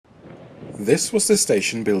This was the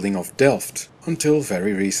station building of Delft until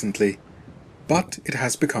very recently, but it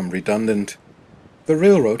has become redundant. The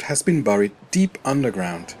railroad has been buried deep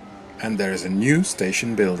underground, and there is a new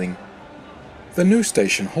station building. The new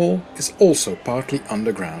station hall is also partly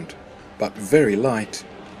underground, but very light.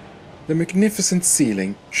 The magnificent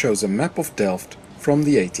ceiling shows a map of Delft from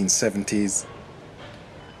the 1870s.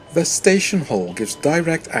 The station hall gives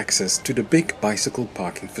direct access to the big bicycle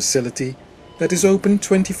parking facility that is open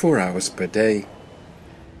 24 hours per day.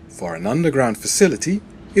 For an underground facility,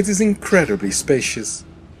 it is incredibly spacious.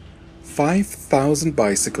 5,000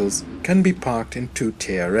 bicycles can be parked in 2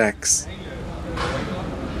 TRX.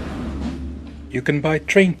 You can buy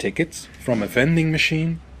train tickets from a vending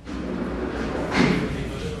machine,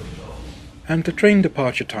 and the train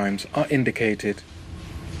departure times are indicated.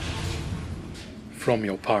 From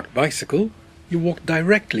your parked bicycle, you walk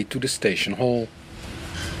directly to the station hall.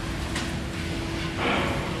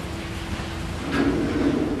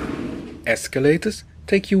 Escalators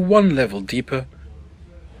take you 1 level deeper,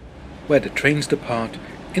 where the trains depart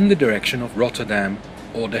in the direction of Rotterdam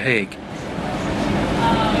or The Hague.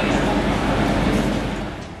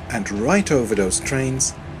 And right over those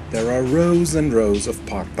trains, there are rows and rows of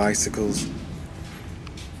parked bicycles.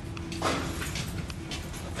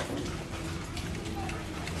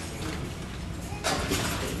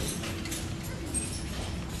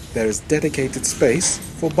 There is dedicated space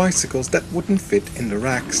for bicycles that wouldn't fit in the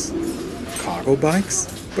racks. Cargo bikes,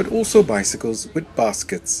 but also bicycles with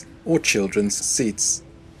baskets or children's seats.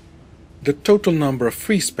 The total number of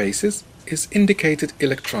free spaces is indicated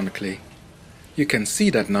electronically. You can see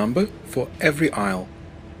that number for every aisle.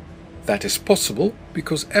 That is possible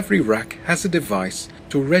because every rack has a device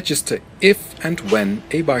to register if and when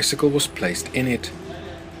a bicycle was placed in it.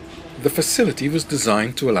 The facility was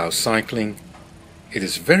designed to allow cycling. It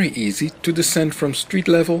is very easy to descend from street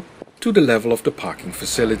level to the level of the parking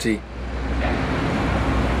facility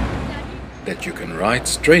that you can ride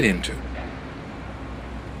straight into.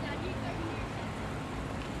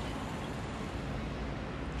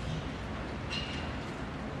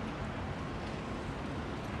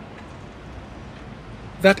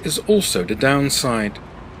 That is also the downside.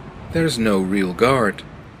 There is no real guard.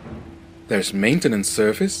 There is maintenance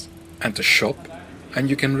service and a shop, and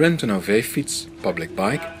you can rent an OV-fiets, public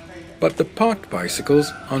bike, but the parked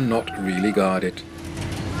bicycles are not really guarded.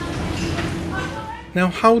 Now,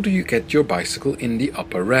 how do you get your bicycle in the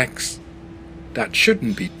upper racks? That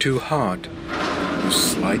shouldn't be too hard. You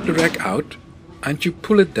slide the rack out and you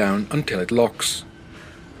pull it down until it locks.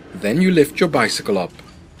 Then you lift your bicycle up.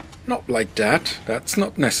 Not like that, that's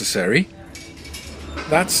not necessary.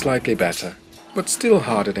 That's slightly better, but still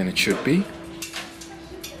harder than it should be.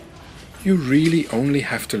 You really only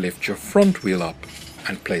have to lift your front wheel up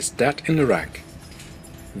and place that in the rack.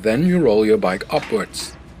 Then you roll your bike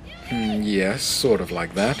upwards. Yes, sort of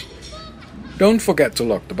like that. Don't forget to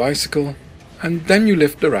lock the bicycle, and then you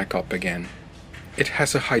lift the rack up again. It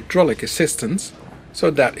has a hydraulic assistance, so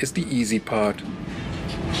that is the easy part.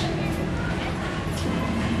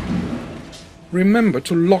 Remember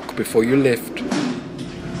to lock before you lift,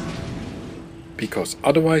 because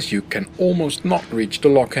otherwise you can almost not reach the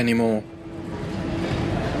lock anymore.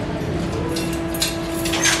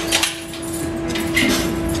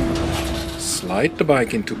 Slide the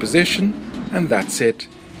bike into position, and that's it.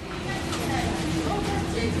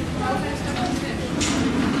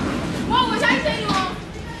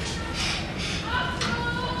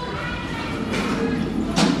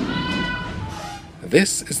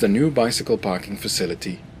 This is the new bicycle parking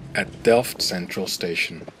facility at Delft Central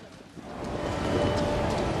Station.